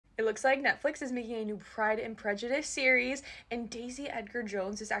It looks like Netflix is making a new Pride and Prejudice series, and Daisy Edgar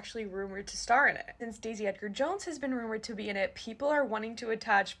Jones is actually rumored to star in it. Since Daisy Edgar Jones has been rumored to be in it, people are wanting to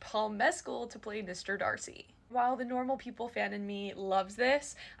attach Paul Mescal to play Mr. Darcy. While the normal people fan in me loves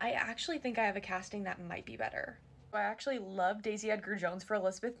this, I actually think I have a casting that might be better. I actually love Daisy Edgar Jones for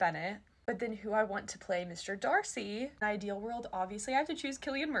Elizabeth Bennet, but then who I want to play Mr. Darcy, in an ideal world, obviously I have to choose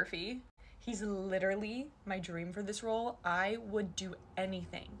Cillian Murphy. He's literally my dream for this role. I would do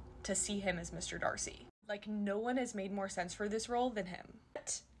anything to see him as Mr. Darcy. Like, no one has made more sense for this role than him.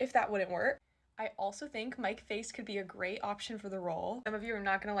 But if that wouldn't work, I also think Mike Face could be a great option for the role. Some of you are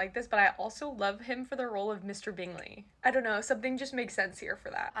not gonna like this, but I also love him for the role of Mr. Bingley. I don't know, something just makes sense here for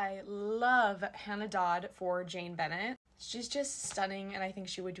that. I love Hannah Dodd for Jane Bennet. She's just stunning, and I think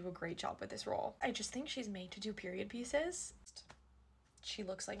she would do a great job with this role. I just think she's made to do period pieces. She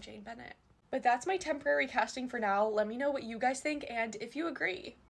looks like Jane Bennet. But that's my temporary casting for now. Let me know what you guys think and if you agree.